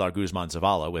Martin, Pilar Guzman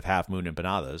Zavala with Half Moon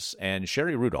Empanadas, and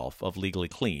Sherry Rudolph of Legally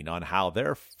Clean on how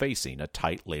they're facing a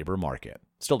tight labor market.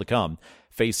 Still to come,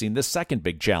 facing the second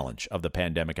big challenge of the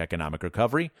pandemic economic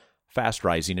recovery, fast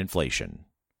rising inflation.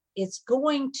 It's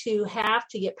going to have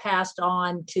to get passed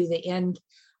on to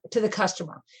the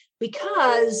customer,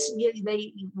 because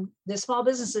the small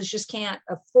businesses just can't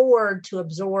afford to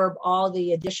absorb all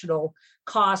the additional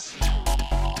costs.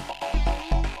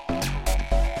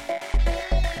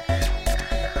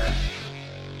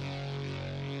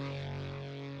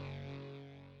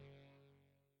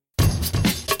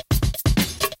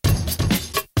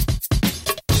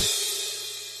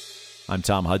 I'm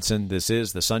Tom Hudson. This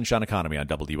is the Sunshine Economy on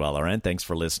WLRN. Thanks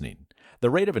for listening. The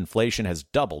rate of inflation has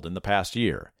doubled in the past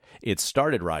year. It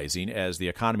started rising as the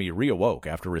economy reawoke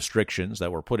after restrictions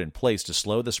that were put in place to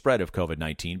slow the spread of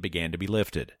COVID-19 began to be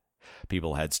lifted.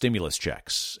 People had stimulus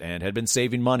checks and had been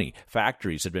saving money.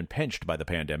 Factories had been pinched by the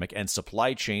pandemic, and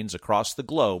supply chains across the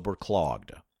globe were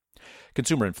clogged.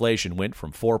 Consumer inflation went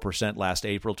from 4% last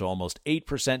April to almost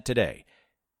 8% today.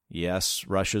 Yes,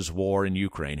 Russia's war in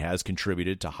Ukraine has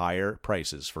contributed to higher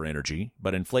prices for energy,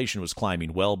 but inflation was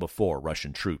climbing well before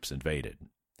Russian troops invaded.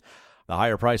 The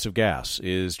higher price of gas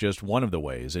is just one of the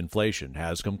ways inflation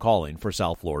has come calling for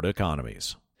South Florida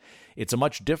economies. It's a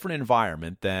much different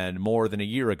environment than more than a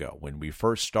year ago when we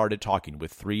first started talking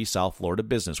with 3 South Florida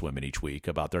businesswomen each week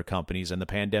about their companies and the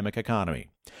pandemic economy.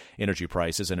 Energy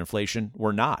prices and inflation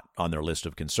were not on their list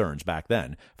of concerns back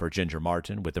then for Ginger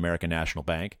Martin with American National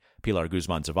Bank, Pilar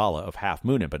Guzman Zavala of Half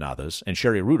Moon Empanadas, and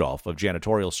Sherry Rudolph of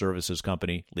janitorial services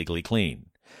company Legally Clean.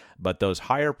 But those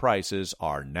higher prices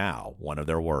are now one of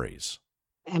their worries.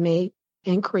 I may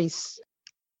increase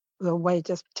the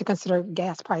wages to consider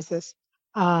gas prices.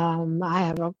 I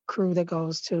have a crew that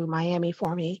goes to Miami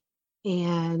for me.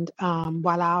 And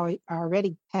while I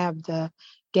already have the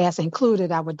gas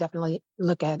included, I would definitely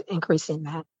look at increasing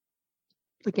that.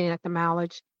 Looking at the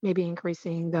mileage, maybe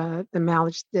increasing the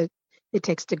mileage that it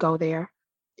takes to go there.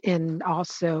 And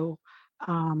also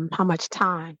how much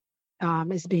time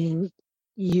is being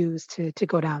used to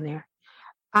go down there.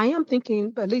 I am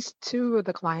thinking, at least 2 of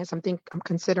the clients, I'm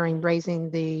considering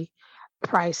raising the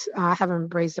price. I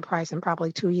haven't raised the price in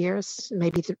probably 2 years,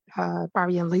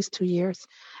 probably at least 2 years.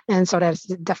 And so that's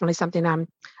definitely something I'm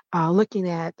looking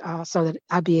at so that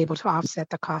I'd be able to offset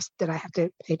the cost that I have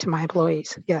to pay to my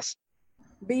employees. Yes.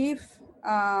 Beef,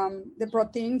 the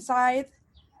protein side,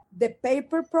 the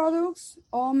paper products,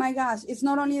 oh my gosh, it's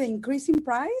not only the increase in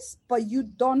price, but you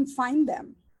don't find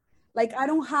them. Like I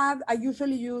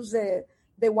usually use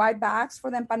the white bags for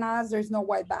the empanadas. There's no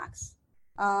white bags.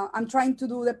 I'm trying to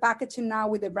do the packaging now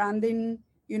with the branding,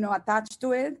 attached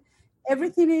to it.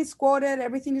 Everything is quoted,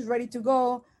 everything is ready to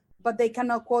go, but they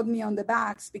cannot quote me on the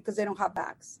bags because they don't have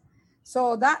bags.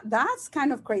 So that's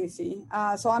kind of crazy.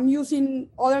 So I'm using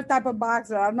other type of bags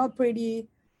that are not pretty,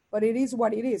 but it is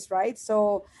what it is, right?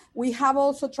 So we have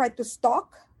also tried to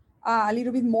stock a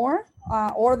little bit more,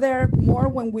 order more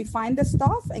when we find the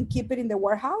stuff and keep it in the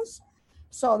warehouse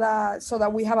so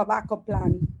that we have a backup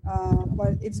plan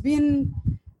But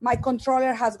my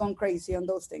controller has gone crazy on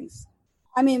those things.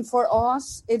 I mean, for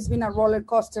us, it's been a roller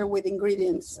coaster with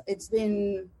ingredients. It's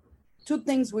been two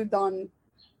things we've done.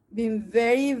 Been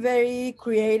very, very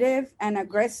creative and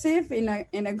aggressive in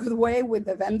a good way with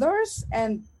the vendors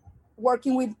and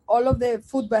working with all of the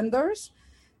food vendors.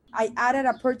 I added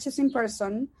a purchasing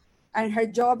person, and her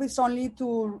job is only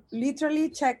to literally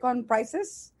check on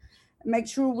prices, make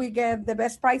sure we get the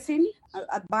best pricing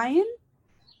at buying.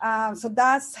 So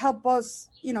that's helped us,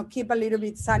 keep a little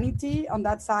bit sanity on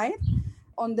that side.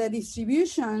 On the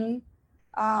distribution,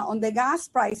 on the gas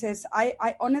prices,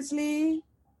 I honestly,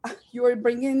 you were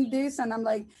bringing this, and I'm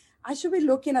like, I should be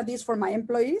looking at this for my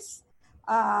employees.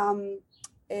 And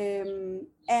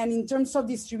in terms of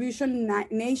distribution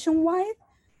nationwide,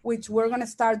 which we're going to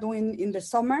start doing in the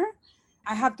summer,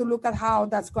 I have to look at how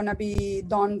that's going to be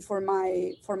done for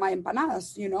my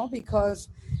empanadas, because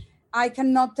I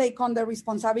cannot take on the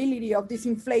responsibility of this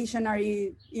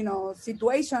inflationary,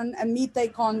 situation and me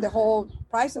take on the whole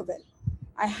price of it.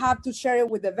 I have to share it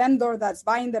with the vendor that's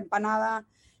buying the empanada,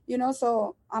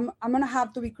 so I'm going to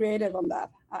have to be creative on that.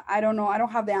 I don't know. I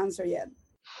don't have the answer yet.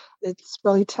 It's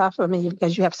really tough. I mean,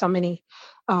 because you have so many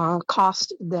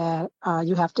costs that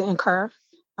you have to incur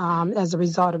as a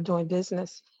result of doing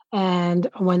business. And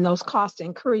when those costs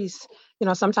increase,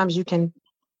 sometimes you can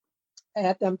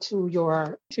add them to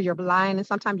your line, and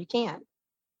sometimes you can't.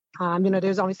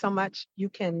 There's only so much you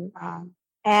can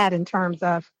add in terms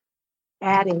of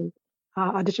adding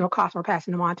additional costs or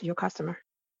passing them on to your customer.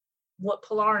 What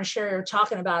Pilar and Sherry are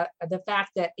talking about, the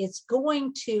fact that it's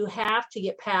going to have to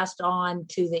get passed on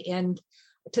to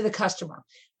the customer,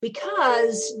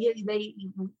 because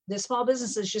the small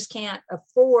businesses just can't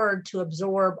afford to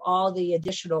absorb all the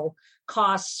additional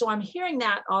costs. So I'm hearing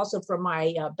that also from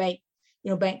my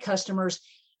bank customers.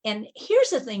 And here's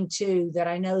the thing too that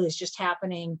I know is just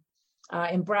happening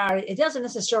in Broward. It doesn't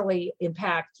necessarily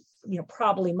impact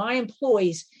probably my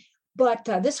employees, but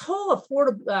this whole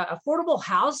affordable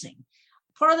housing.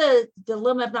 Part of the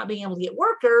dilemma of not being able to get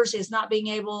workers is not being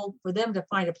able for them to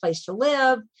find a place to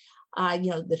live.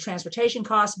 The transportation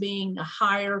costs being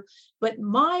higher. But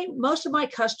most of my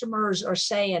customers are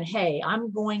saying, "Hey,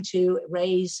 I'm going to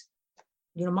raise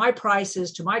my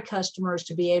prices to my customers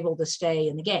to be able to stay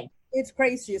in the game." It's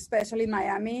crazy, especially in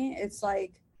Miami. It's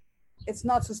like, it's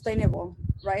not sustainable,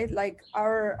 right? Like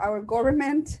our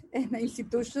government and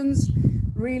institutions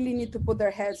really need to put their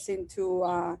heads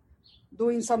into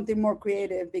doing something more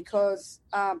creative, because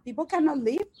people cannot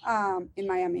live in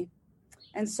Miami.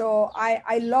 And so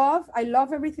I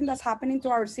love everything that's happening to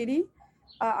our city.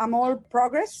 I'm all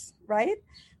progress, right?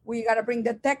 We got to bring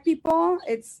the tech people.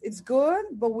 It's good,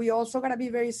 but we also got to be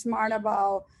very smart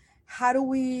about how do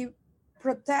we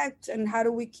protect and how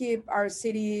do we keep our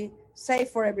city safe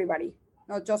for everybody,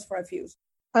 not just for a few.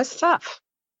 That's tough.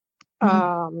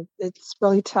 It's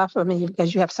really tough. I mean,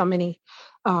 because you have so many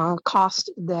costs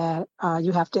that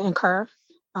you have to incur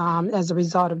as a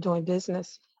result of doing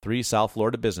business. 3 South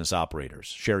Florida business operators,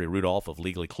 Sherry Rudolph of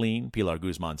Legally Clean, Pilar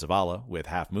Guzman Zavala with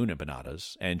Half Moon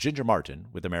Empanadas, and Ginger Martin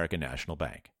with American National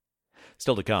Bank.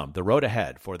 Still to come, the road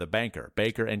ahead for the banker,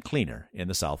 baker, and cleaner in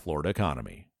the South Florida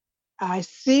economy. I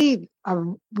see a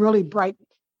really bright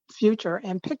future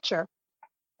and picture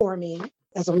for me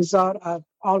as a result of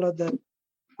all of the,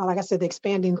 like I said, the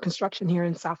expanding construction here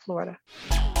in South Florida.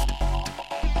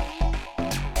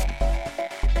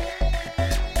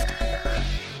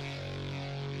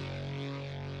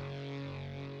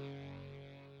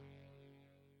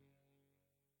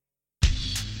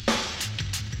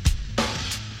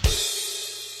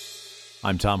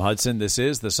 I'm Tom Hudson. This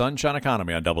is the Sunshine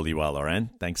Economy on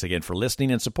WLRN. Thanks again for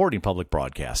listening and supporting public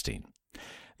broadcasting.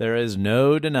 There is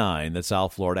no denying that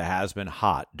South Florida has been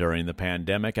hot during the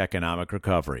pandemic economic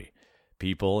recovery.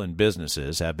 People and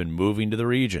businesses have been moving to the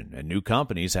region, and new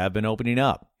companies have been opening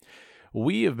up.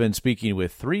 We have been speaking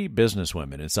with 3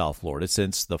 businesswomen in South Florida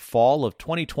since the fall of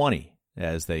 2020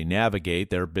 as they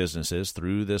navigate their businesses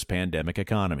through this pandemic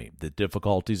economy, the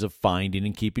difficulties of finding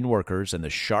and keeping workers, and the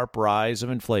sharp rise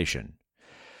of inflation.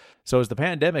 So as the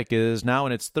pandemic is now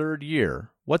in its 3rd year,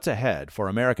 what's ahead for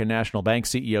American National Bank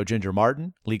CEO Ginger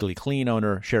Martin, Legally Clean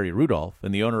owner Sherry Rudolph,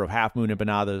 and the owner of Half Moon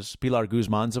Empanadas, Pilar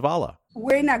Guzman Zavala?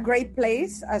 We're in a great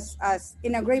place,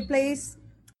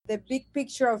 the big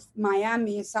picture of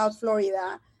Miami, South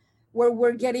Florida, where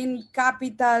we're getting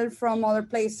capital from other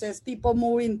places, people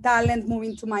moving, talent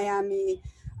moving to Miami.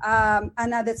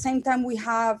 And at the same time, we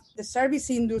have the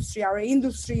service industry, our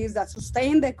industries that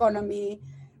sustain the economy,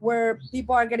 where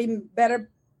people are getting better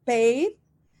paid.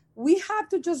 We have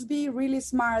to just be really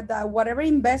smart that whatever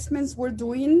investments we're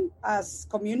doing as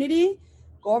community,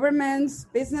 governments,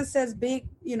 businesses, big,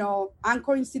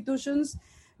 anchor institutions,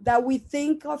 that we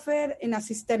think of it in a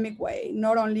systemic way,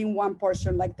 not only in one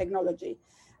portion like technology.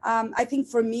 I think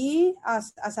for me,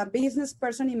 as a business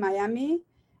person in Miami,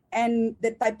 and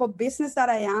the type of business that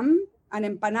I am, an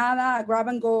empanada, a grab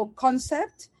and go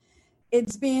concept,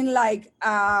 it's been like,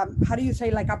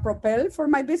 like a propel for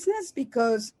my business,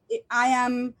 because I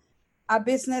am a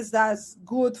business that's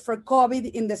good for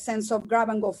COVID in the sense of grab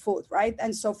and go food, right?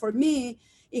 And so for me,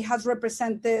 it has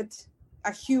represented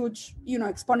a huge,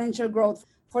 exponential growth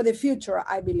for the future,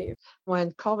 I believe.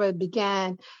 When COVID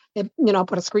began, it,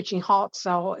 put a screeching halt.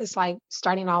 So it's like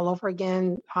starting all over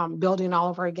again, building all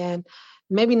over again,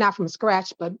 maybe not from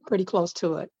scratch, but pretty close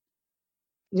to it.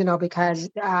 Because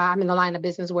I'm in the line of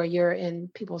business where you're in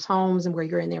people's homes and where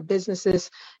you're in their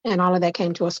businesses, and all of that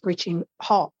came to a screeching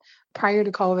halt. Prior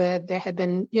to COVID, there had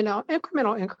been,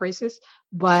 incremental increases,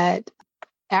 but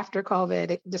after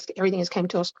COVID, everything just came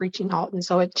to a screeching halt. And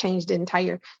so it changed the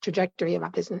entire trajectory of my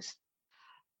business.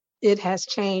 It has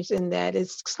changed in that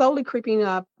it's slowly creeping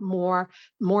up more.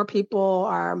 More people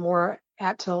are more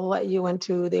apt to let you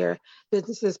into their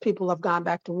businesses. People have gone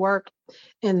back to work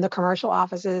in the commercial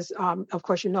offices. Of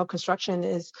course, construction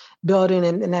is building.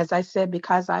 And as I said,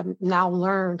 because I've now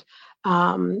learned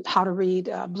how to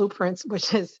read blueprints,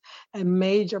 which is a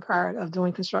major part of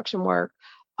doing construction work,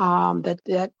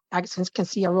 that I can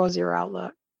see a rosier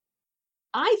outlook.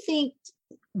 I think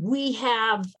we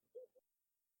have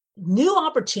new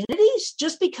opportunities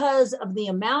just because of the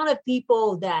amount of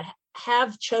people that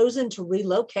have chosen to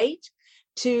relocate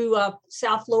to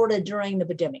South Florida during the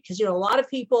pandemic. Because, a lot of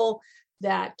people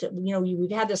that,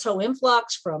 we've had this whole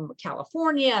influx from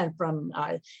California and from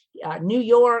New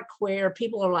York, where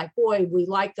people are like, boy, we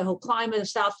like the whole climate of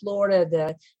South Florida,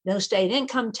 the no state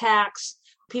income tax.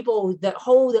 People, the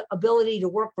whole ability to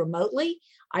work remotely,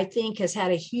 I think has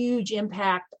had a huge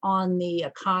impact on the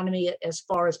economy, as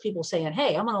far as people saying,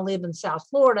 hey, I'm going to live in South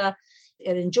Florida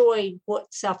and enjoy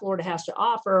what South Florida has to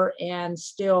offer and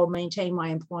still maintain my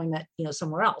employment,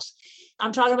 somewhere else.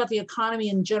 I'm talking about the economy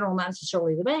in general, not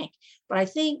necessarily the bank. But I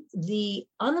think the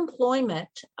unemployment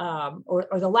or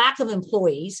the lack of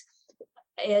employees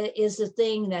is the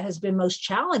thing that has been most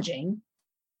challenging,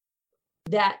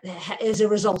 that is a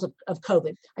result of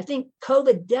COVID. I think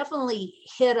COVID definitely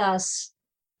hit us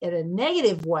in a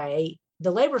negative way,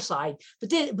 the labor side,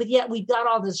 but yet we've got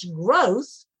all this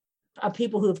growth of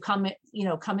people who have come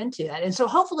into that. And so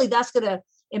hopefully that's going to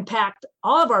impact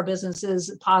all of our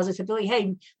businesses positively.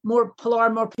 Hey, more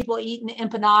people eating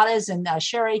empanadas and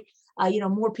sherry,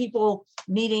 more people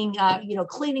needing,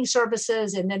 cleaning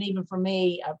services. And then even for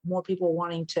me, more people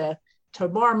wanting to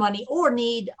borrow money or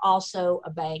need also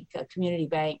a community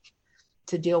bank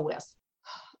to deal with.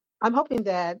 I'm hoping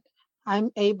that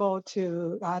I'm able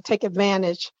to take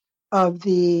advantage of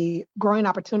the growing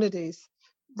opportunities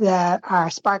that are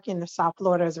sparking in South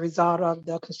Florida as a result of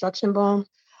the construction boom.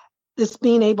 Just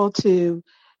being able to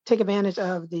take advantage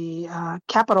of the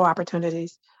capital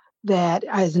opportunities that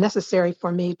is necessary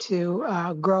for me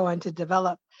to grow and to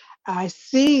develop. I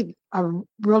see a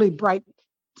really bright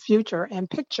future and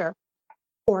picture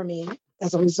for me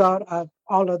as a result of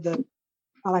all of the,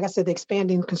 like I said, the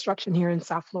expanding construction here in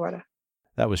South Florida.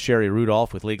 That was Sherry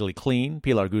Rudolph with Legally Clean,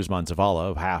 Pilar Guzman Zavala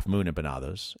of Half Moon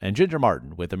Empanadas, and Ginger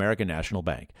Martin with American National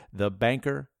Bank, the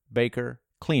banker, baker,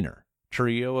 cleaner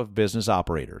trio of business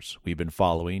operators we've been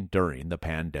following during the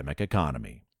pandemic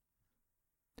economy.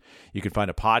 You can find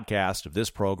a podcast of this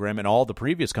program and all the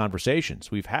previous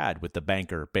conversations we've had with the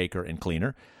banker, baker, and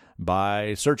cleaner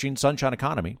by searching Sunshine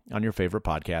Economy on your favorite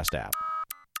podcast app.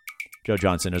 Joe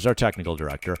Johnson is our technical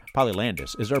director. Polly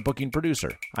Landis is our booking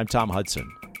producer. I'm Tom Hudson.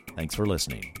 Thanks for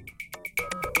listening.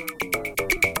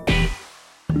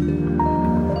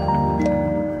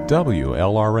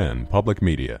 WLRN Public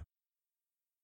Media.